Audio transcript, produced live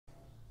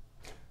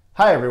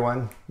Hi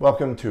everyone,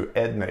 welcome to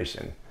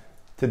Edmation.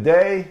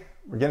 Today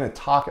we're going to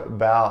talk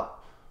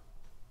about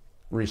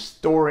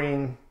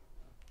restoring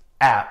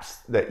apps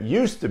that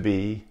used to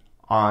be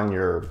on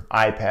your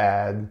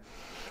iPad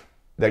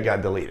that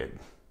got deleted.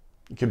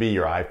 It could be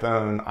your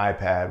iPhone,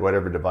 iPad,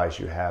 whatever device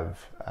you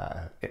have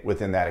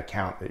within that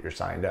account that you're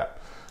signed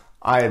up.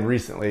 I had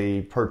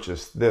recently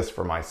purchased this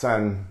for my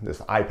son,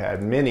 this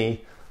iPad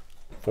mini,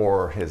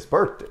 for his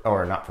birthday,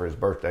 or not for his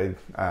birthday,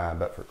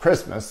 but for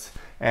Christmas,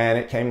 and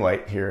it came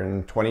late here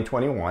in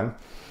 2021.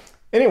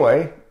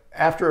 Anyway,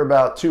 after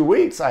about 2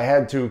 weeks, I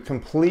had to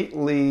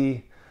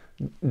completely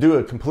do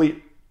a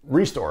complete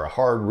restore, a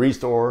hard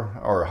restore,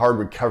 or a hard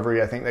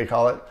recovery, I think they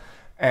call it.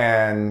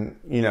 And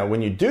you know,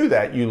 when you do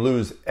that, you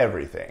lose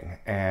everything.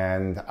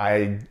 And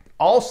I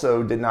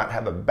also did not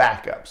have a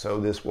backup, so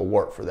this will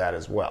work for that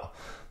as well.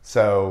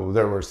 So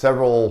there were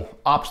several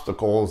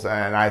obstacles,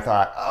 and I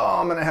thought, oh,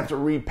 I'm going to have to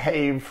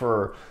repay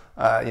for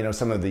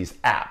some of these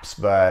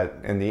apps. But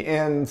in the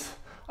end,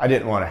 I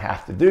didn't want to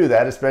have to do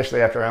that,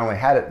 especially after I only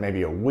had it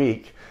maybe a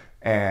week.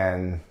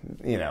 And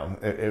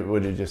it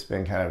would have just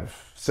been kind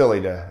of silly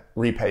to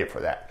repay for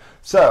that.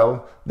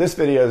 So this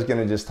video is going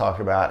to just talk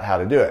about how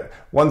to do it.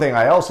 One thing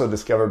I also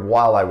discovered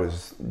while I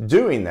was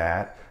doing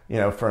that,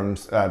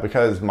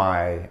 because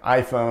my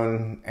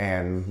iPhone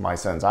and my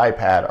son's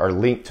iPad are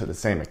linked to the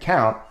same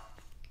account,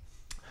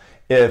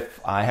 if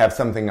I have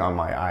something on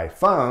my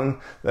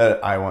iPhone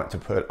that I want to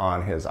put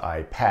on his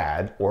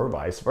iPad or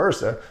vice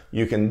versa,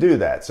 you can do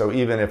that. So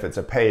even if it's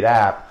a paid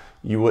app,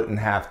 you wouldn't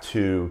have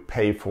to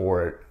pay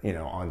for it,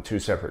 on two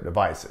separate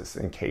devices,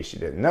 in case you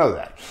didn't know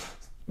that,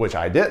 which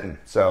I didn't.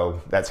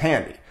 So that's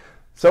handy.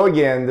 So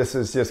again, this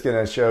is just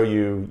going to show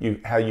you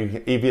how you,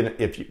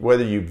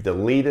 whether you've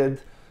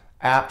deleted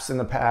apps in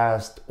the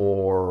past,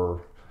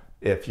 or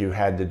if you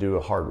had to do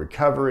a hard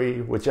recovery,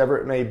 whichever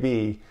it may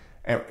be,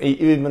 and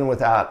even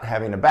without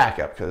having a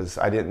backup, because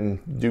I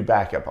didn't do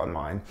backup on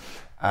mine.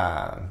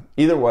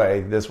 Either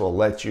way, this will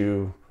let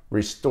you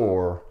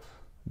restore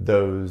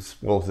those,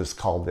 we'll just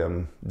call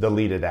them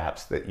deleted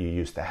apps that you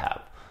used to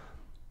have.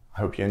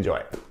 I hope you enjoy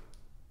it.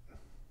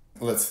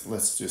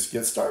 Let's just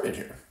get started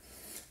here.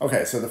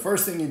 Okay, so the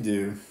first thing you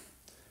do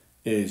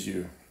is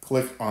you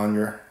click on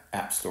your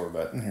App Store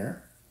button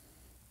here.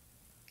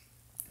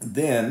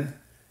 Then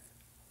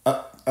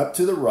up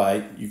to the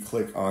right, you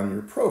click on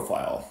your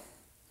profile.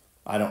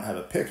 I don't have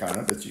a pick on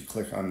it, but you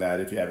click on that.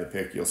 If you have a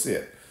pick, you'll see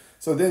it.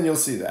 So then you'll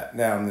see that.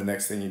 Now the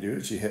next thing you do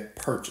is you hit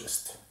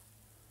purchased.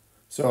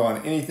 So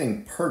on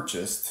anything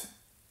purchased,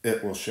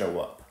 it will show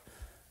up.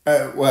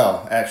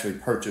 Well, actually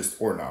purchased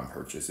or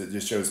non-purchased. It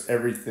just shows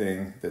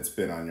everything that's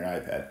been on your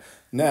iPad.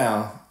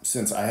 Now,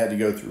 since I had to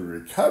go through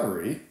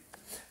recovery,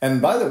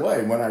 and by the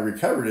way, when I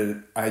recovered it,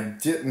 I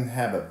didn't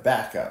have a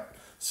backup.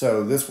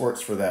 So this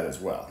works for that as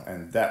well.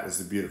 And that was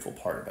the beautiful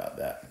part about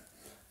that.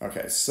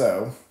 Okay,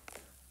 so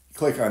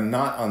click on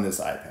not on this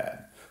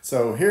iPad.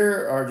 So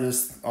here are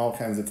just all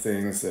kinds of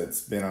things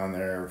that's been on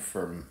there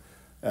from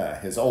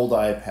his old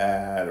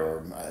iPad,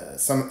 or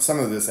some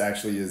of this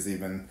actually is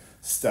even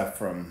stuff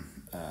from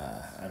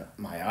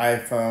my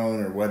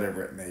iPhone or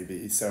whatever it may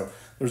be. So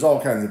there's all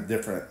kinds of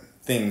different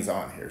things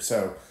on here.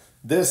 So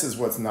this is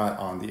what's not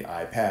on the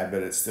iPad,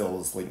 but it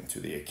still is linked to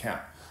the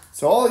account.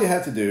 So all you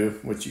have to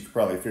do, which you could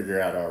probably figure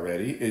out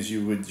already, is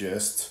you would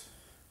just,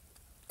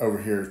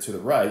 over here to the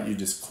right, you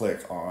just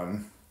click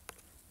on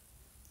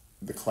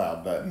the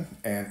cloud button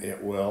and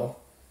it will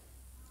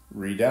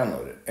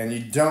re-download it. And you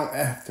don't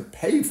have to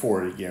pay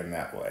for it again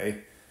that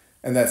way.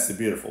 And that's the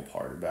beautiful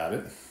part about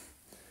it.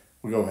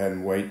 We'll go ahead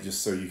and wait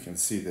just so you can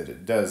see that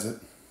it does it.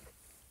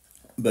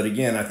 But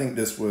again, I think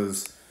this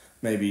was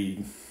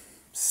maybe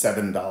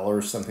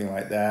 $7, something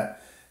like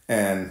that.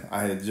 And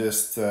I had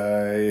just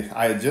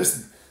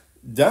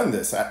done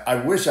this. I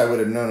wish I would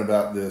have known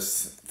about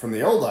this from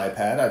the old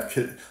iPad.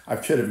 I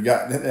could have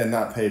gotten it and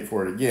not paid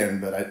for it again,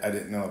 but I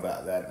didn't know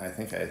about that. And I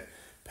think I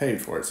paid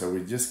for it. So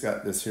we just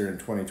got this here in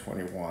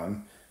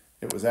 2021.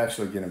 It was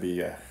actually going to be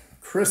a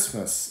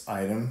Christmas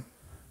item,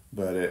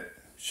 but it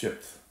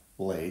shipped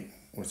late,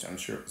 which I'm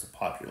sure it was a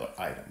popular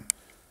item.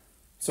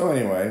 So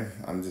anyway,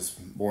 I'm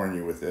just boring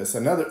you with this.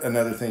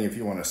 Another thing, if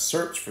you want to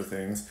search for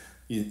things,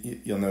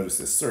 you'll notice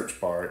this search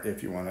bar.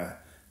 If you want to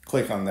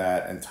click on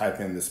that and type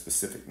in the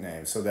specific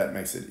name, so that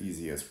makes it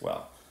easy as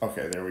well.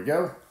 Okay, there we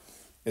go.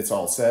 It's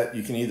all set.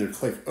 You can either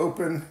click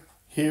open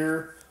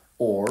here,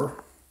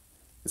 or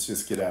let's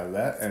just get out of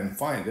that and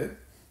find it,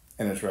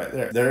 and it's right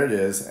there. There it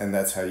is, and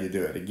that's how you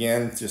do it.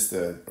 Again, just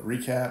a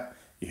recap,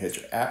 you hit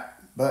your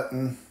app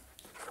button.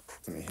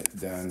 Let me hit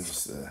done,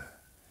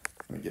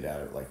 let me get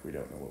out of it like we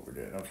don't know what we're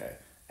doing. Okay,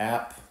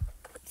 app,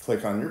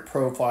 click on your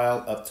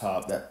profile up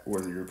top, that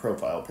where your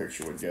profile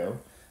picture would go,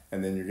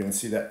 and then you're going to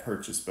see that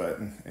purchase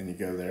button, and you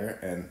go there,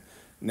 and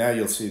now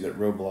you'll see that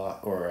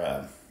Roblox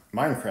or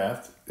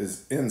Minecraft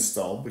is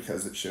installed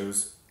because it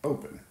shows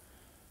open,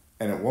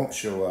 and it won't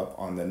show up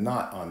on the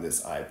not on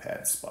this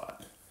iPad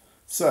spot.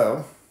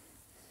 So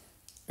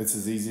it's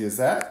as easy as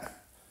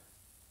that.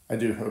 I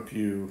do hope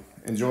you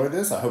enjoyed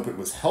this. I hope it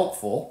was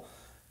helpful,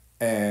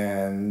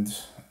 and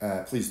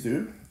please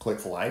do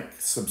click like,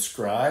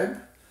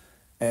 subscribe,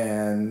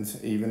 and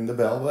even the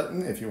bell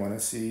button if you want to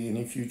see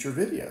any future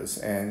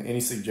videos. And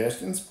any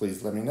suggestions,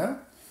 please let me know.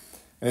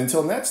 And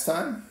until next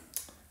time,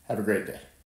 have a great day.